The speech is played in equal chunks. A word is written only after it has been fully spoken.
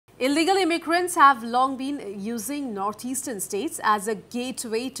Illegal immigrants have long been using northeastern states as a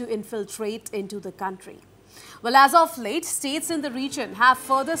gateway to infiltrate into the country. Well, as of late, states in the region have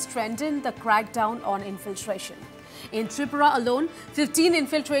further strengthened the crackdown on infiltration. In Tripura alone, 15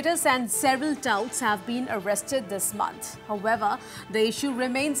 infiltrators and several touts have been arrested this month. However, the issue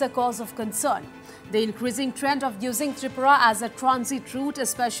remains a cause of concern. The increasing trend of using Tripura as a transit route,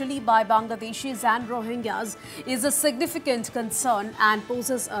 especially by Bangladeshis and Rohingyas, is a significant concern and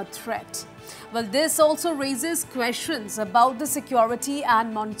poses a threat. Well, this also raises questions about the security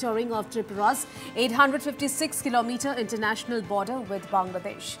and monitoring of Tripura's 856-kilometer international border with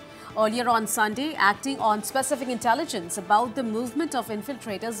Bangladesh. Earlier on Sunday, acting on specific intelligence about the movement of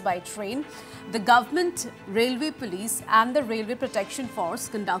infiltrators by train, the government, railway police and the Railway Protection Force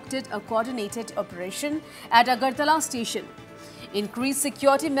conducted a coordinated operation at Agartala Station. Increased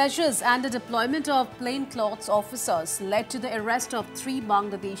security measures and the deployment of plainclothes officers led to the arrest of 3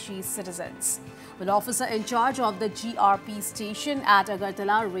 Bangladeshi citizens. An officer in charge of the GRP station at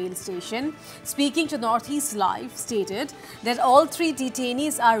Agartala Rail Station, speaking to Northeast Live, stated that all 3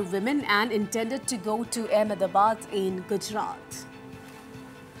 detainees are women and intended to go to Ahmedabad in Gujarat.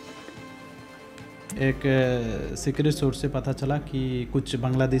 एक secret source से पता चला कि कुछ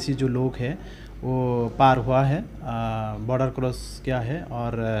बांग्लादेशी जो लोग हैं वो पार हुआ है, बॉर्डर क्रॉस किया है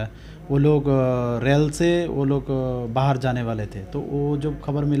और वो लोग रेल से वो लोग बाहर जाने वाले थे। तो वो जो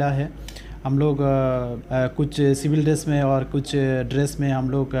खबर मिला है, हम लोग कुछ सिविल ड्रेस में और कुछ ड्रेस में हम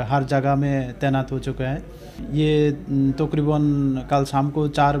लोग हर जगह में तैनात हो चुके हैं। ये तकरीबन कल शाम को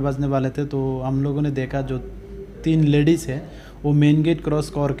 4 बजने वाले थे, तो हम लोगों ने देखा जो 3 लेडीज़ है वो मेन गेट क्रॉस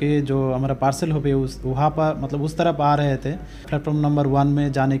करके जो हमारा पार्सल हो पे उस वहाँ पर मतलब उस तरफ आ रहे थे प्लेटफॉर्म नंबर 1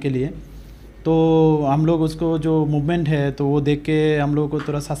 में जाने के लिए। तो हम लोग उसको जो मूवमेंट है तो वो देख के हम लोग को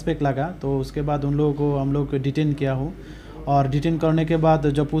थोड़ा सस्पेक्ट लगा, तो उसके बाद उन लोगों को हम लोग डिटेन किया हो और डिटेन करने के बाद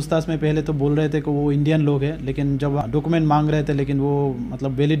जब पूछताछ में पहले तो बोल रहे थे कि वो इंडियन लोग हैं, लेकिन जब डॉक्यूमेंट मांग रहे थे लेकिन वो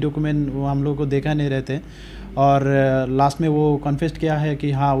मतलब वैलिड डॉक्यूमेंट वो हम लोग को देखा नहीं रहे थे और लास्ट में वो कन्फेस किया है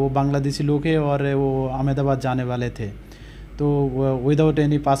कि हाँ वो बांग्लादेशी लोग हैं और वो अहमदाबाद जाने वाले थे, तो विदाउट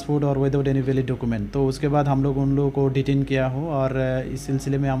एनी पासपोर्ट और विदाउट एनी वैलिड डॉक्यूमेंट। तो उसके बाद हम लोग उन लोगों को डिटेन किया हो और इस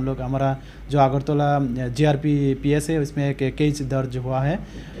सिलसिले में हम लोग हमारा जो अगरतला GRP है उसमें एक केस दर्ज हुआ है,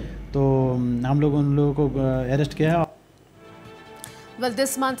 तो हम लोग उन लोगों को अरेस्ट किया है। Well,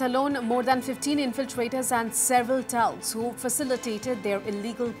 this month alone, more than 15 infiltrators and several touts who facilitated their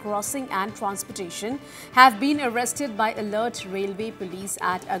illegal crossing and transportation have been arrested by alert railway police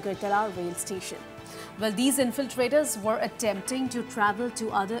at Agartala Rail Station. Well, these infiltrators were attempting to travel to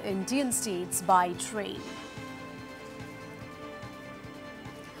other Indian states by train.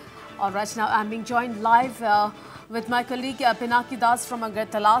 All right, now I'm being joined live with my colleague Pinaki Das from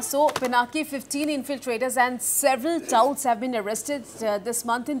Agartala. So, Pinaki, 15 infiltrators and several touts have been arrested this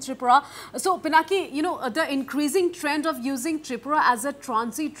month in Tripura. So, Pinaki, you know, the increasing trend of using Tripura as a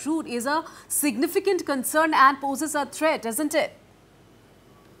transit route is a significant concern and poses a threat, isn't it?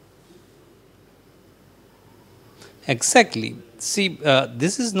 Exactly. See,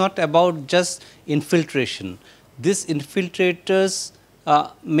 this is not about just infiltration. These infiltrators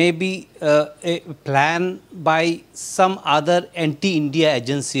may be a plan by some other anti-India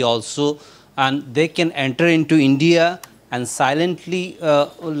agency also, and they can enter into India and silently,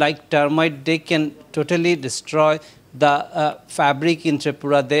 like termite, they can totally destroy the fabric in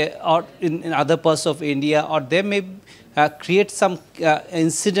Tripura or in other parts of India, or they may create some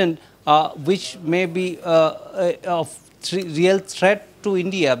incident which may be of real threat to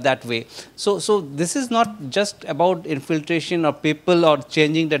India that way. So this is not just about infiltration of people or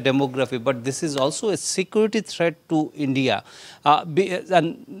changing the demography, but this is also a security threat to India.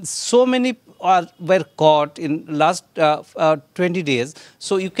 And so many were caught in last 20 days.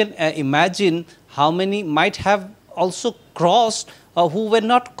 So you can imagine how many might have also crossed who were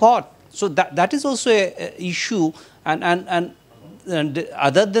not caught. So that is also a issue, and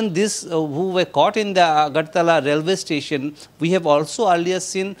other than this, who were caught in the Agartala railway station, we have also earlier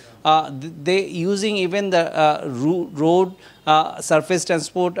seen they using even the road, surface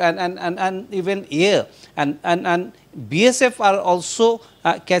transport, and even air, and BSF are also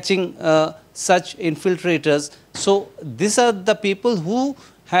catching such infiltrators. So these are the people who,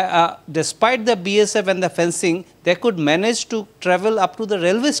 despite the BSF and the fencing, they could manage to travel up to the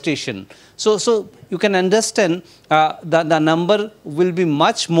railway station. So you can understand the number will be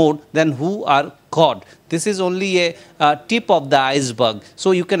much more than who are caught. This is only a tip of the iceberg.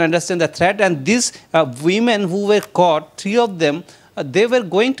 So you can understand the threat. And these women who were caught, 3 of them, they were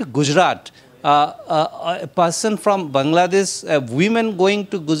going to Gujarat. A person from Bangladesh, women going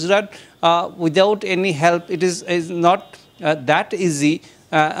to Gujarat without any help, it is not that easy.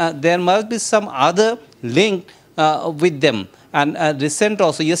 there must be some other link with them. And recent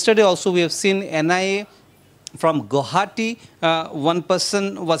also, yesterday also we have seen NIA from Guwahati, one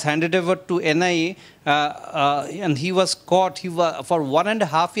person was handed over to NIA and he was caught. For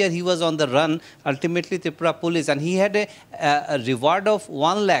 1.5 years he was on the run, ultimately Tripura police, and he had a reward of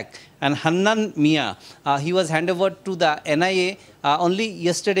 1 lakh. And Hannan Mia, he was handed over to the NIA only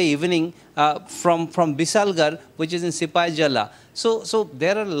yesterday evening from Bisalgarh, which is in Sipai Jala. So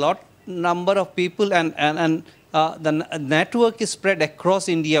there are a lot number of people, and the network is spread across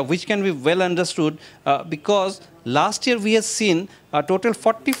India, which can be well understood because last year we have seen a total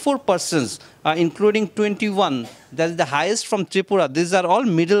 44 persons, including 21. That is the highest from Tripura. These are all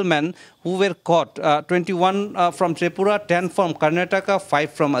middlemen who were caught. 21 from Tripura, 10 from Karnataka,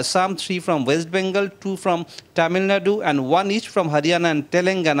 5 from Assam, 3 from West Bengal, 2 from Tamil Nadu, and 1 each from Haryana and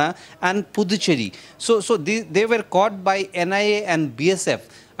Telangana and Puducherry. So they were caught by NIA and BSF.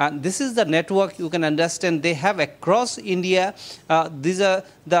 And this is the network you can understand they have across India. These are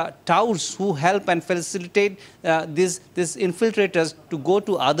the touts who help and facilitate these infiltrators to go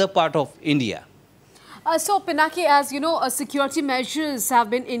to other part of India. So, Pinaki, as you know, security measures have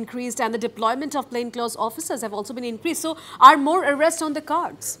been increased and the deployment of plainclothes officers have also been increased. So, are more arrests on the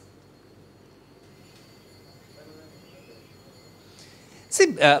cards?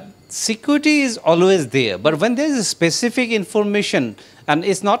 See, security is always there, but when there is specific information, and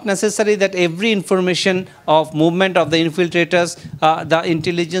it's not necessary that every information of movement of the infiltrators, the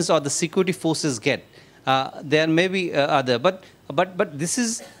intelligence or the security forces get. There may be other, but this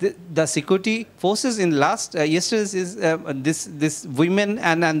is the security forces in last yesterday's is this women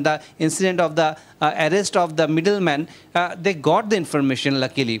and the incident of the arrest of the middleman. They got the information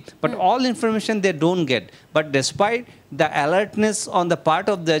luckily, but all information they don't get. But despite the alertness on the part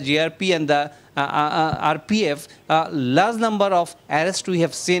of the GRP and the RPF, large number of arrests we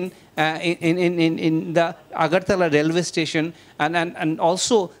have seen in the Agartala Railway Station, and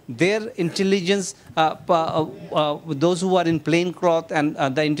also their intelligence, those who are in plaincloth and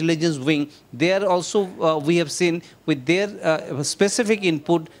the intelligence wing, there also we have seen with their specific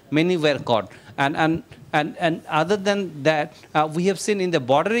input, many were caught. And other than that, we have seen in the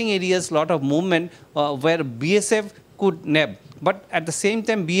bordering areas lot of movement where BSF could nab. But at the same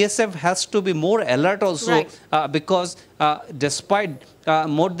time, BSF has to be more alert also, right. Because despite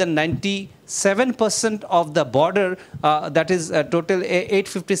more than 97% of the border, that is a total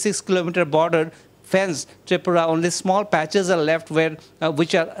 856 kilometer border, fenced Tripura, only small patches are left where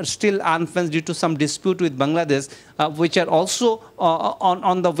which are still unfenced due to some dispute with Bangladesh, which are also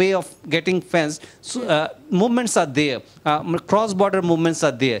on the way of getting fenced. So movements are there, cross-border movements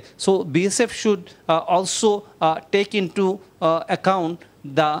are there. So BSF should also take into account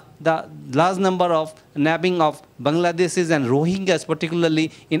the large number of nabbing of Bangladeshis and Rohingyas,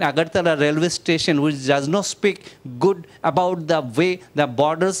 particularly in Agartala Railway Station, which does not speak good about the way the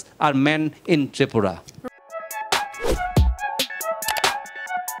borders are manned in Tripura.